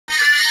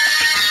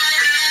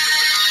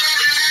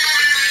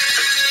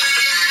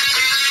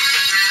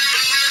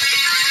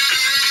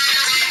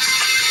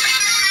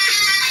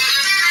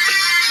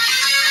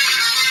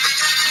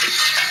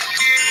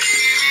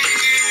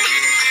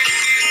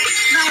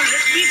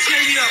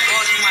tell you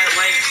about my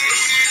wife.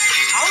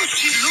 How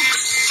she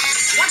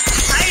looks, what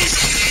size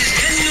she is,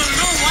 then you'll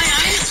know why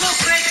I'm so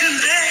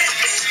frightened.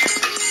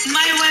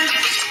 My wife,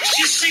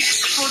 she's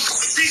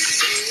 6'6",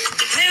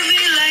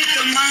 heavy like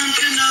a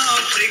mountain of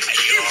brick.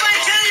 If I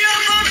tell you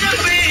about her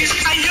face,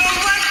 you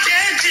won't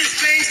get this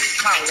face.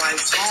 My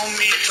wife saw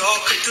me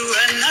talk to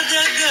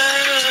another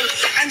girl,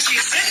 and she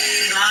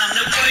said,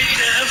 "Nana poite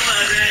bare,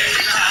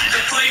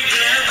 nana poite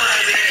bare,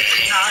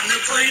 nana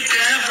poite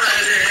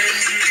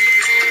bare."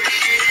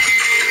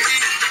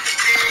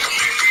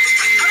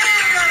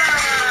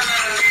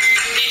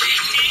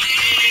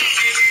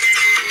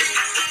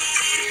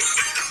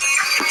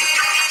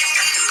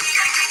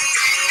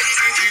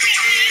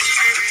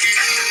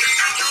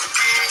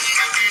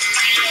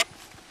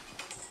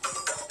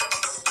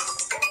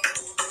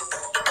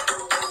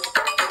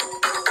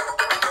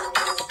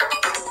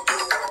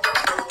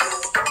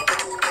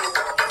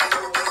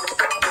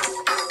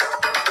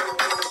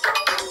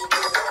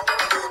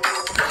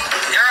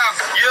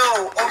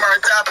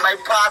 My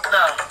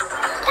partner.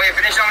 Oh, you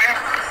finish on me?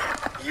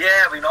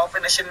 Yeah, we now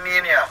finishing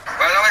Mania.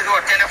 Well, now it's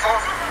what, 10 or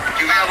 4?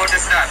 You know about the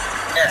start?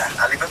 Yeah,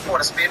 I'll leave it for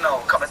the spin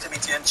now. Coming to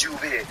meet you in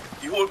Juve.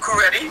 You whole crew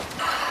ready?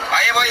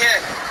 Are you boy here?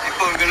 The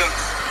phone go look.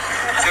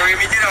 So we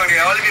meet you down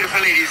there, all the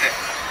beautiful ladies there.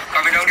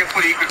 Coming down there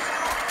fully equipped.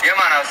 Yeah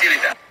man, I'll see you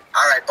later.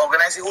 Alright,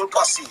 organize the whole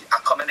posse.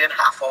 I'm coming in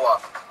half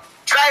hour.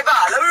 Driver,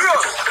 let me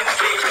roll.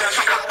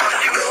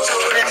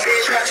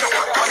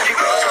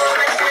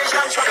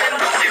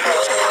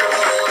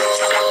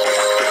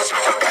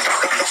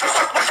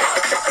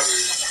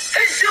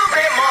 It's Juve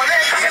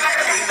morning.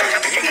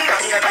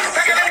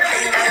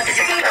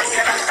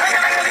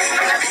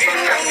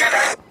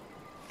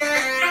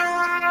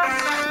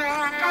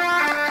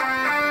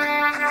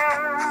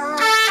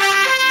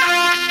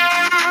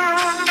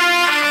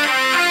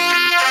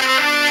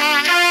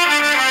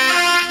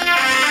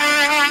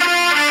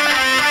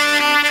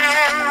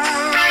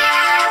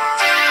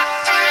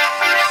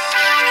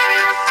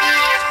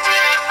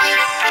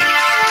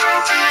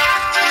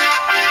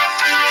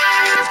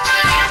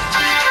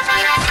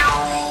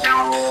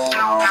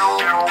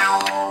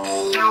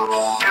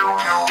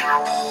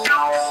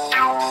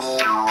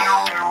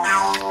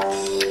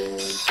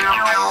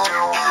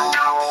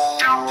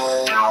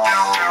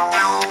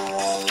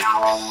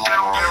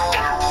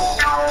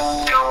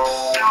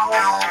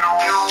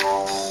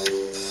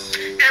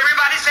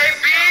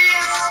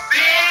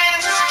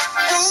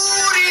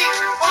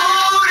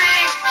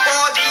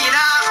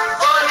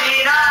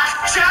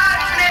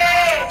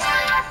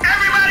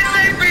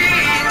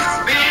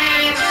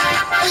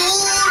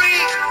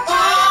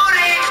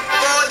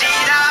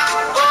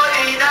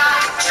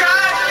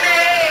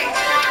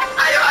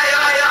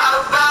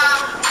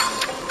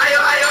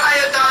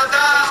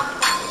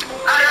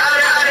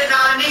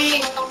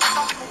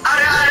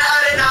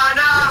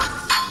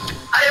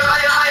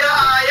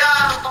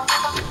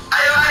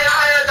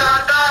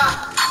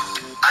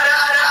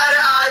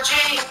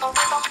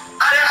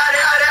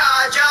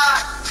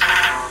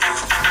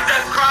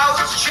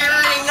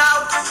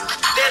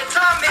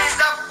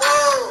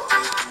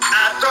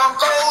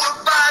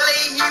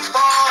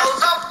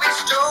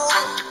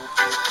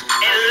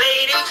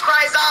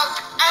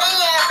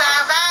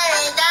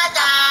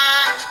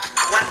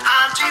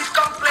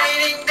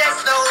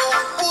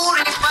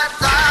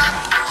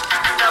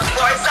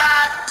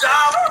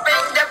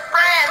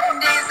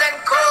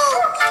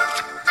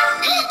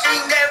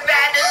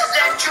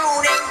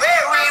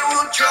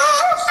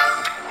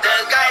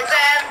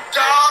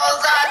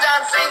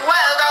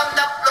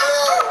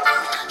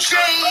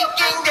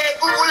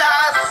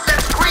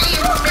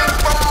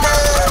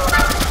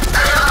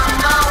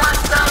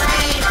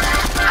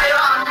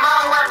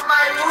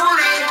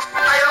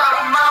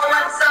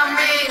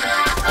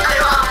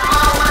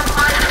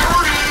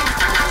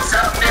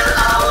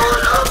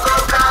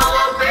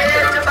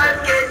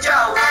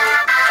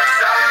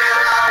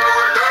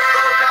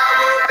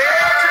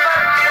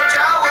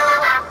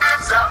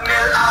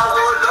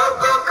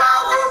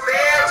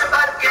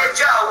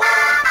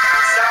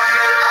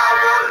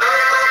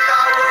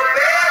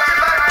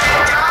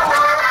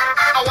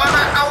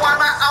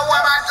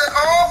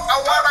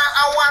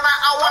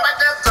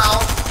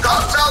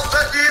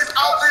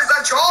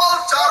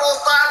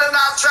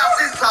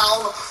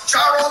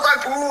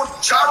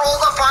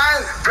 Charles are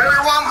fine, very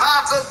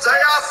warm-hearted,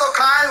 they are so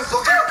kind. So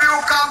if you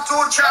come to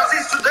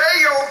Chassis today,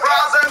 your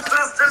brothers and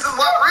sisters, this is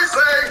what we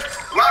say.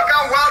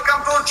 Welcome,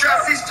 welcome to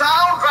Chassis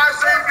Town. Drive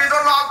safe, you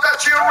don't knock the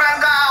children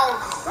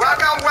down.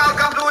 Welcome,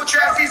 welcome to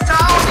Chassis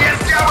Town. Yes,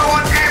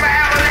 everyone ever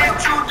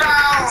let you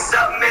down.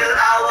 Submit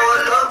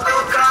our logo,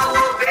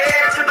 kawo,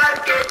 bitch, but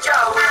get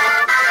your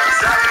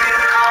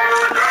Submit our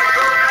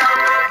logo,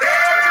 kawo,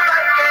 bitch,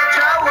 but get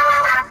your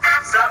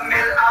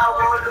Submit our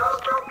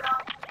logo.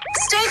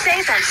 Stay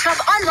safe and shop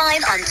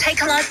online on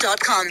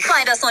Takealot.com.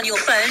 Find us on your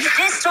phone,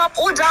 desktop,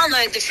 or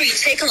download the free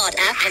Takealot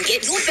app and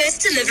get your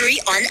first delivery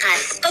on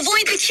us.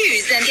 Avoid the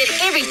queues and get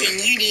everything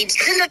you need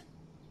delivered.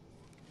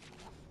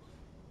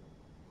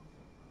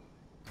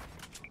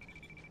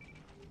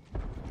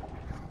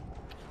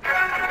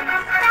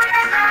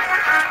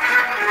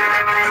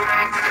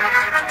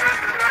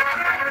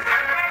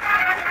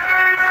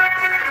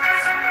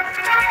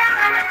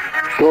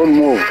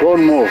 move,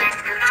 don't move.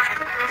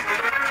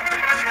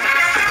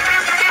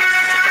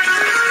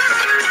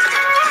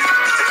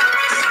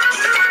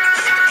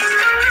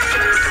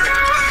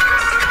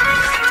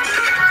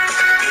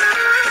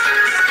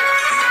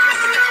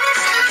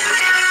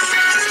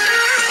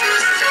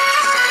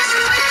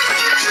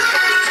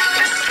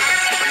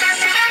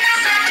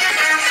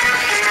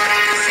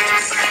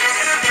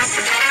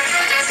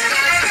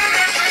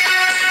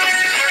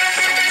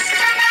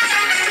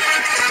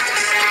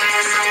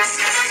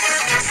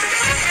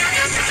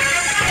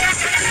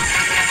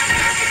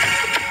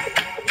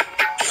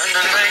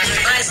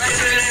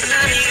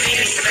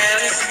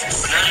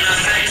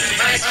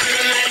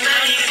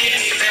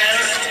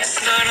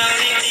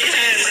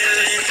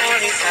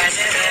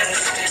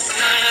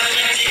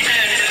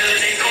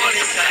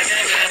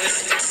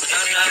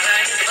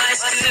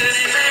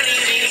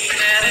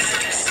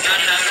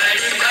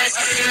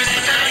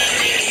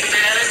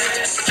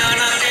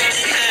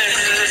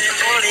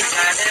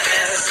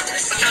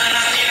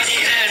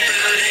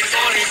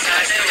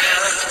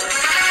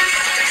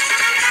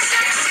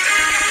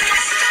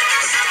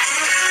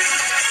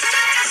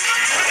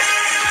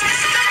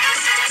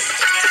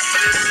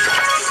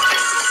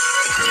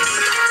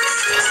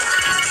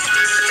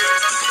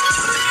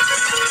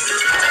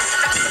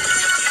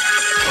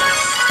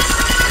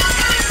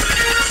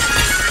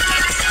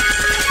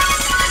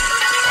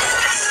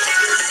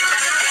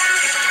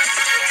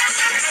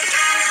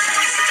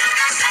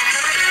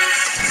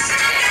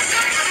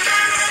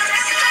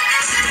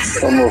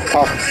 Don't move,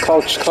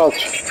 crouch,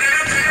 crouch.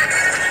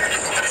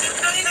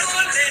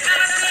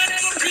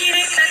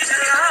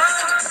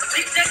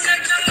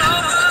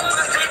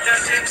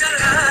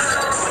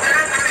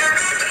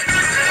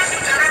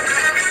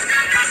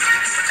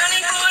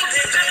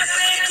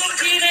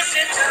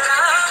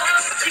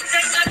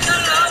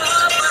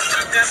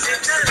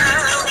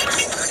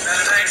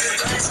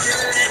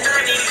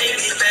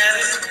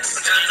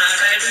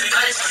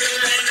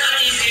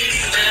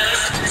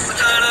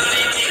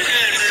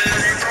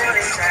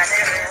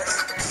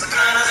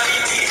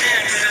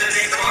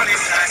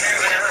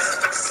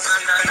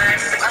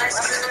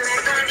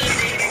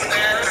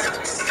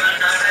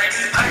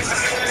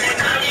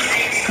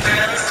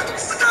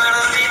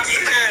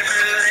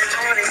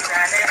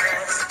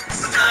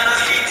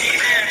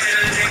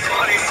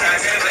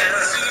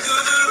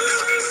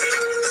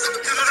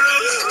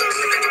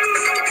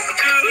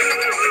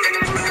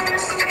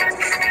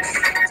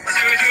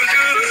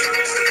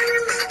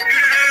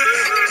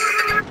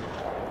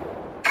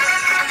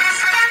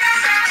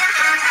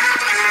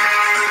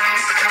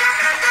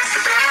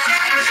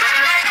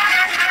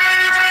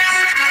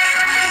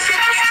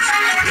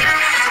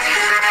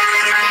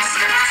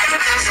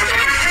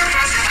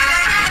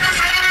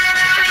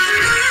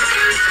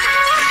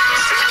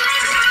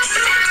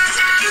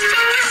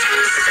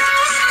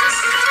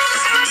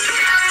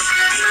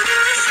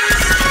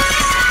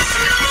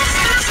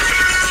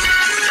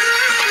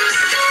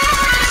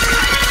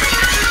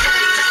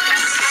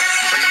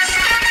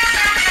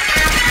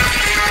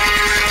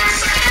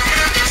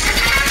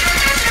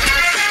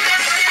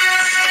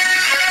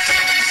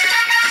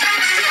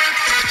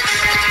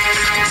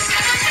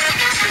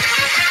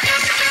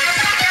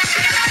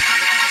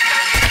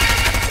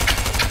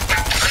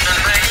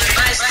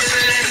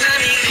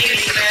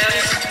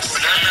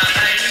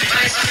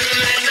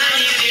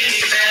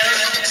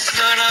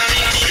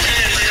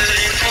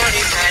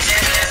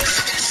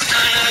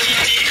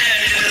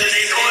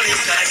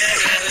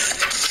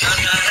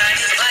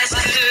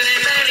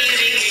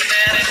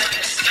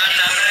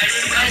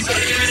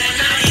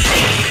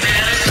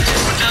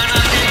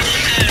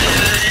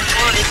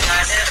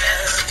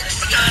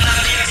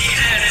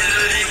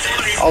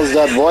 How's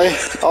that boy?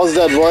 How's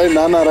that boy?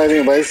 Nana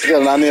riding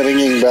bicycle, Nani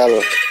ringing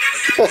bell.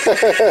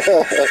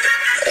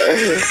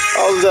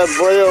 How's that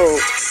boyo?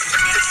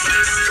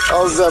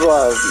 How's that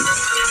one?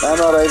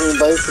 Nana riding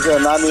bicycle,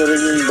 Nani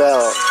ringing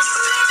bell.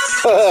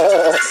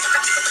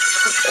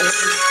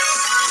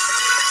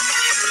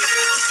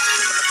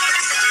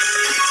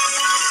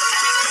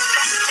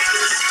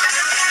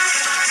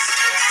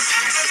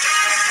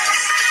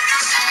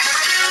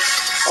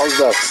 How's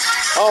that?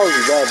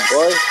 How's that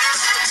boy?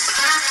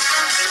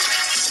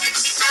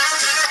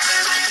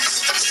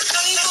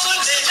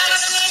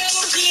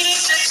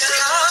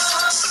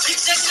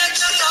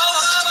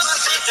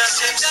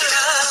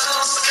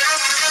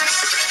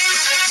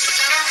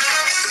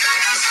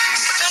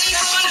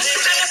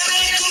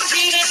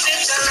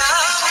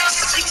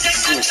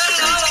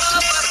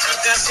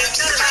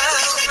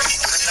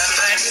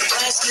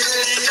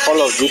 Call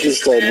of Duty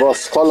style,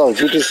 boss. Call of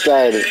Duty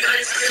style.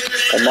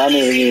 A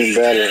Nani ringing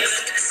bell.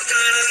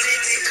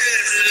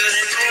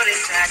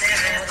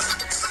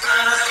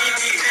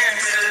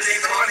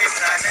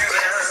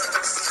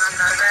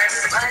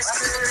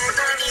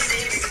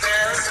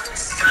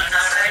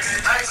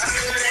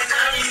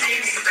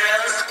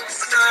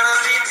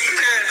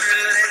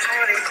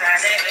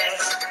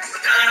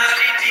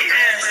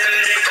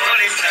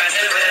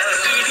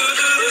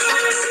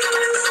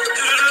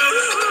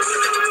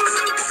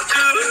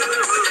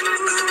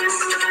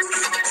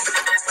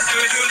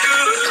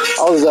 Do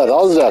How's that?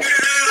 How's that?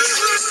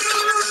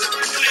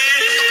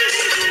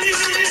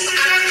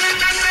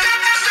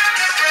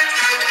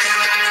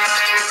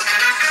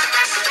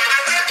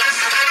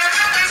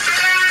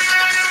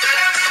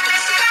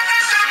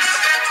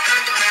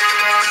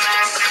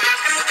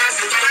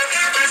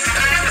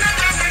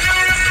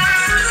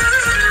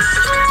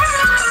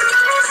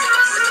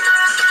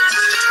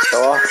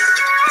 Oh,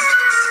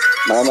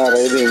 Nana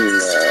riding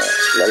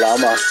the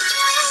llama.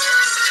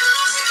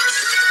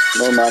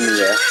 No Nani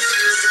here.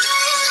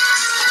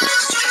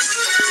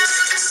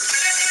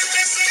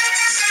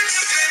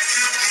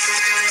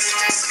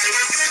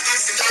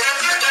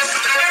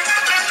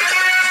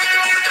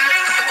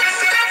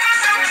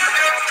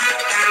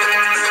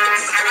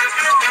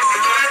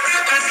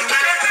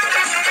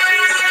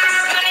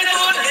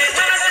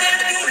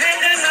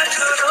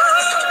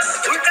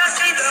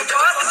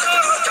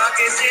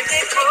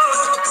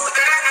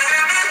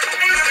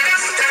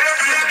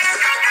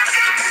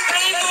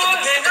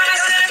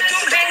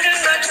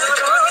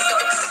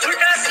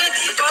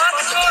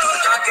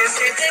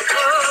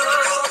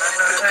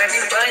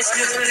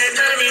 Bicycle and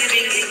Nani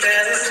ringing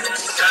bell.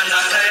 Nana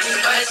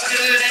riding bicycle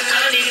and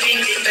Nani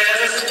ringing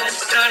bell.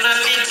 Nana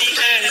with the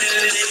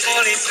handle, the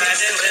morning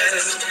saddle well.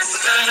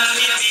 Nana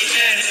with the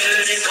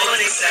handle, the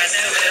morning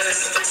saddle well.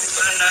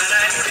 Nana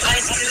riding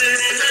bicycle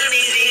and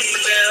Nani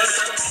ringing bell.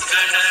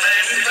 Nana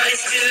riding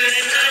bicycle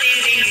and Nani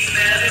ringing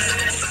bell.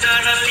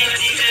 Nana with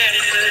the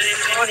handle, the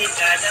morning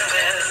saddle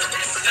well.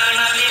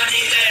 Nana with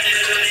the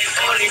handle, the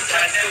morning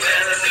saddle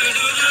well. Do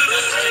do do do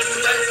do do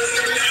do do do do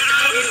do do do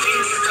do do do do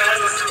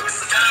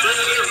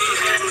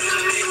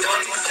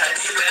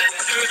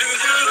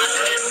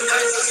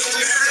do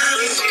do